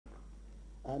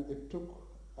and it took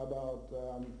about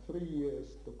 3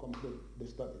 years to complete the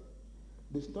study.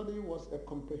 The study was a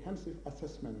comprehensive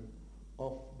assessment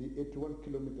of the 81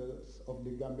 kilometers of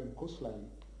the Gambian coastline,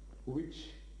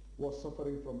 which was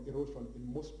suffering from erosion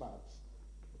in most parts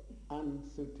and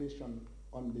siltation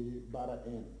on the Barra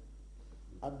end.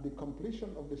 At the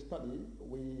completion of the study,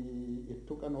 it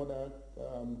took another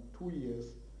 2 years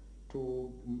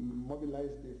to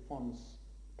mobilize the funds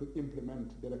to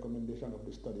implement the recommendation of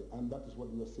the study, and that is what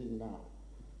we are seeing now.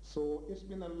 So it's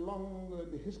been a long,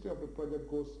 the history of the project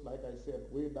goes, like I said,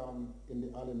 way down in the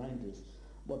early 90s.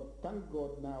 But thank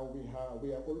God now we are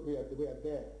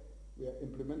there. We are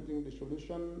implementing the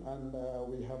solution, and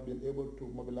we have been able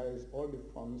to mobilize all the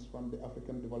funds from the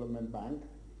African Development Bank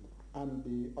and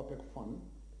the OPEC fund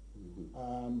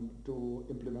to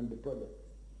implement the project.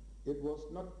 It was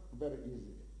not very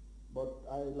easy, but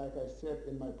like I said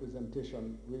in my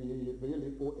presentation, we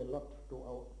really owe a lot to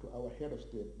our head of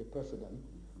state, the president,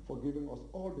 for giving us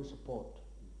all the support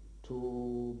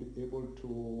to be able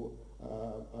to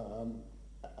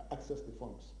access the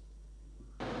funds.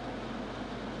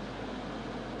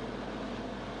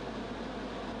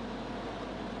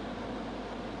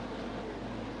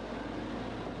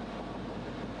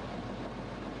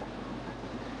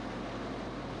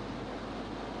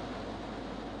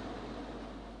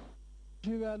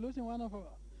 We were losing one of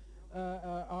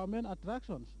our main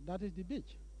attractions, that is the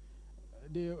beach.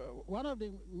 One of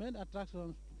the main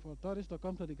attractions for tourists to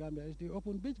come to the Gambia is the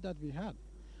open beach that we had.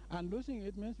 And losing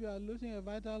it means we are losing a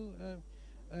vital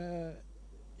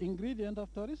ingredient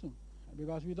of tourism,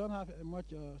 because we don't have much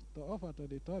to offer to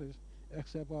the tourists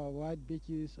except our white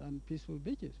beaches and peaceful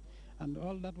beaches. And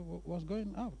all that was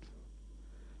going out.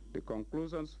 The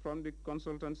conclusions from the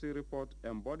consultancy report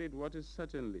embodied what is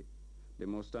certainly the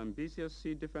most ambitious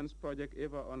sea defense project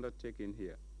ever undertaken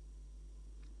here.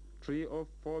 3 or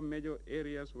 4 major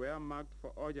areas were marked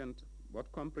for urgent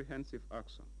but comprehensive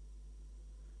action.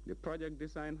 The project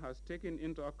design has taken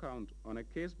into account on a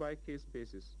case-by-case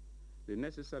basis the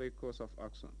necessary course of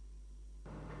action.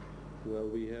 Well,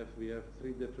 we have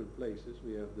 3 different places.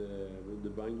 We have the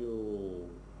Banjul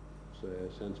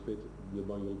Sandspit, the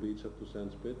Banjul Beach up to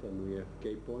Sandspit, and we have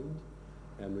Cape Point,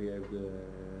 and we have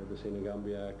the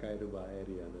Senegambia Kairouba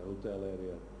area, the hotel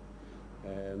area.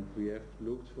 And we have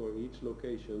looked for each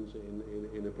locations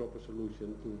in a proper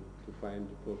solution to find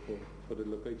for the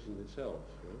location itself.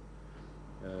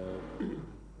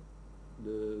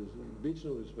 The beach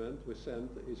nourishment with sand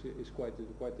is quite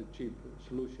a cheap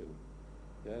solution.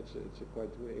 Yeah, it's quite,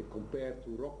 compared to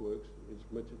rockworks, it's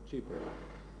much cheaper.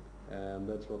 And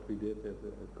that's what we did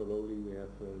at Kololi. We have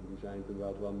designed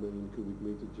about 1 million cubic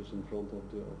meters just in front of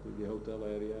the hotel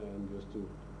area, and just to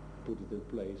put it in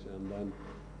place. And then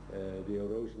the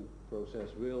erosion process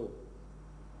will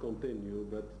continue,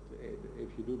 but if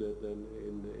you do that, then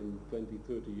in 20,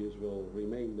 30 years will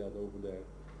remain that over there.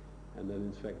 And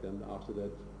then in fact, then after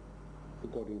that,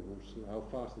 according to how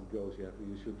fast it goes,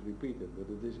 you should repeat it. But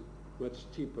it is much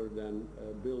cheaper than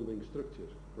building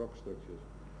structures, rock structures.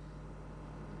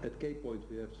 At Cape Point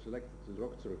we have selected the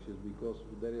rock structures because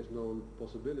there is no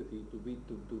possibility to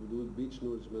do beach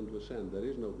nourishment with sand. There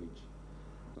is no beach.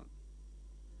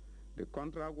 The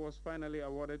contract was finally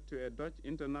awarded to a Dutch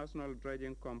international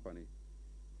dredging company,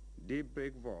 Deep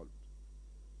Break Vault.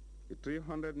 The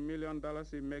 $300 million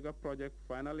mega project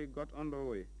finally got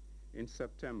underway in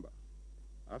September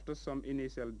after some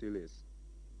initial delays.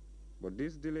 But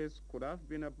these delays could have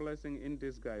been a blessing in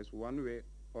disguise one way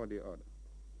or the other.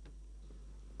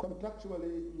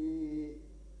 Contractually, we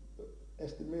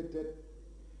estimated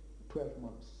 12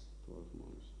 months. 12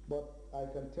 months. But I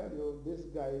can tell you, these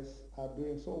guys are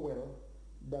doing so well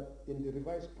that in the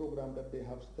revised program that they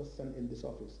have just sent in this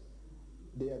office,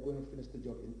 they are going to finish the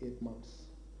job in 8 months.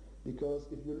 Because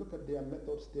if you look at their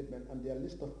method statement and their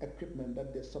list of equipment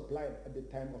that they supplied at the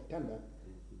time of tender,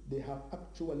 they have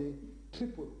actually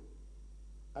tripled.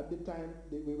 At the time,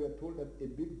 we were told that a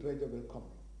big dredger will come,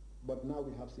 but now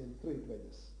we have seen 3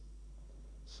 dredgers.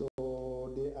 So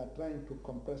they are trying to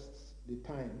compress the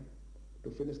time to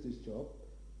finish this job,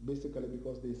 basically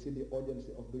because they see the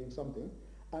urgency of doing something.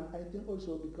 And I think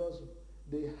also because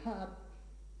they had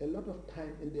a lot of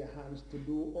time in their hands to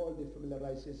do all the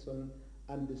familiarization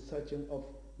and the searching of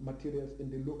materials in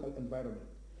the local environment.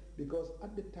 Because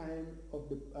at the time of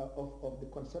the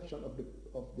conception of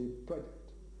the project,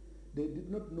 they did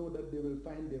not know that they will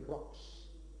find the rocks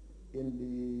in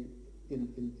the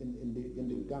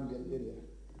Gambian area,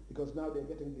 because now they're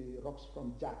getting the rocks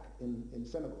from Jack in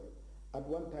Senegal. At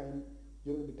one time,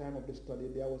 during the time of the study,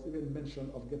 there was even mention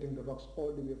of getting the rocks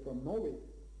all the way from Norway.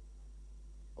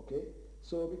 Okay,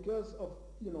 so because of,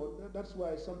 that's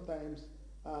why sometimes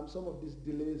some of these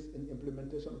delays in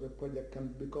implementation of a project can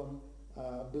become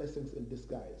blessings in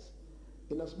disguise.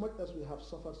 In as much as we have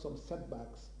suffered some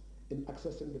setbacks in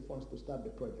accessing the funds to start the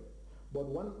project, but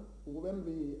when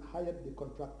we hired the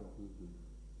contractor,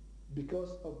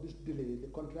 because of this delay, the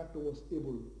contractor was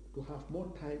able to have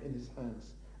more time in his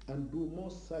hands and do more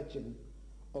searching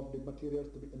of the materials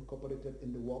to be incorporated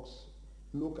in the works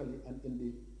locally and in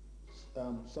the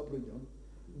sub-region,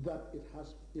 that it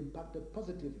has impacted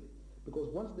positively. Because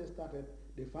once they started,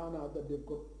 they found out that they've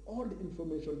got all the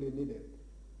information they needed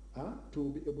to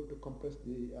be able to compress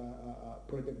the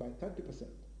project by 30%,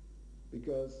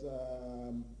 because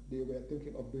they were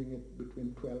thinking of doing it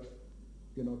between 12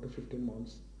 to 15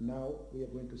 months. Now we are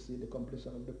going to see the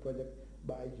completion of the project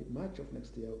by March of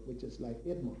next year, which is like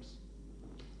 8 months.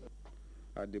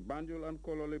 At the Banjul and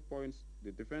Kololi points,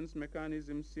 the defense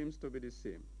mechanism seems to be the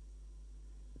same.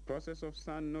 The process of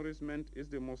sand nourishment is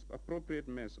the most appropriate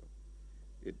measure.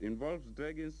 It involves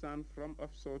dragging sand from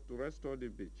offshore to restore the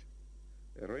beach.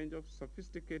 A range of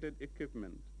sophisticated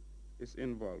equipment is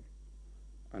involved,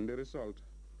 and the result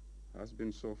has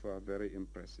been so far very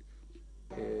impressive.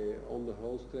 On the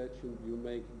whole stretch, you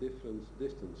make different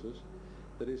distances.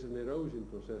 There is an erosion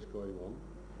process going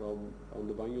on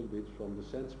the Banjul beach from the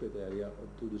sand spit area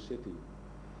up to the city.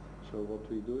 So what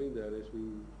we're doing there is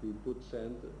we put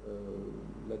sand,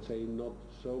 let's say not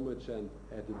so much sand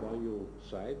at the Banjul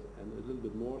side and a little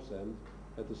bit more sand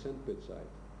at the sand pit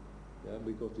side. Yeah,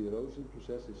 because the erosion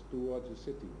process is towards the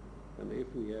city. And if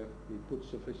we put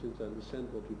sufficient sand, the sand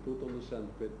what we put on the sand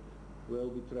pit will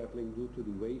be traveling due to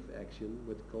the wave action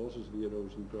which causes the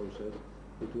erosion process.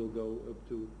 It will go up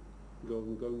to,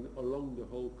 going along the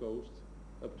whole coast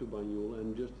up to Banjul,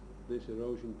 and just this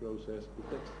erosion process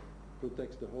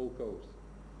protects the whole coast.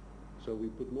 So we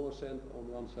put more sand on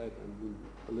one side and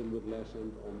a little bit less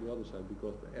sand on the other side,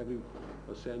 because every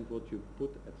sand what you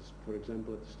put at, for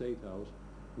example, at the State House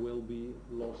will be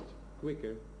lost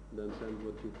quicker than sand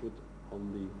what you put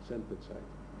on the sand pit side.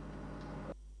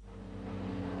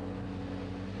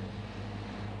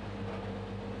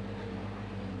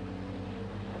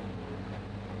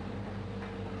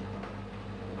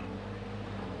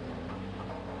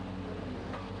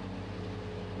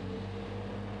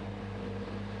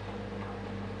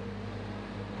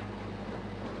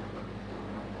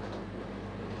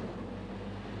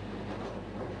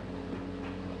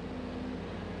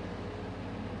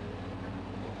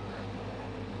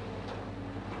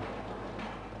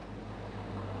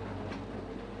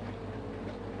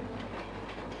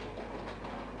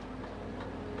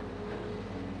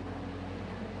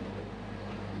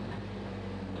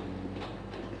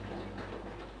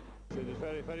 It is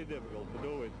very, very difficult to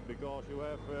do it, because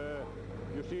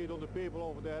you see it on the people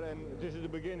over there, and this is the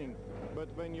beginning. But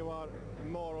when you are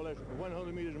more or less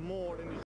 100 meters more in the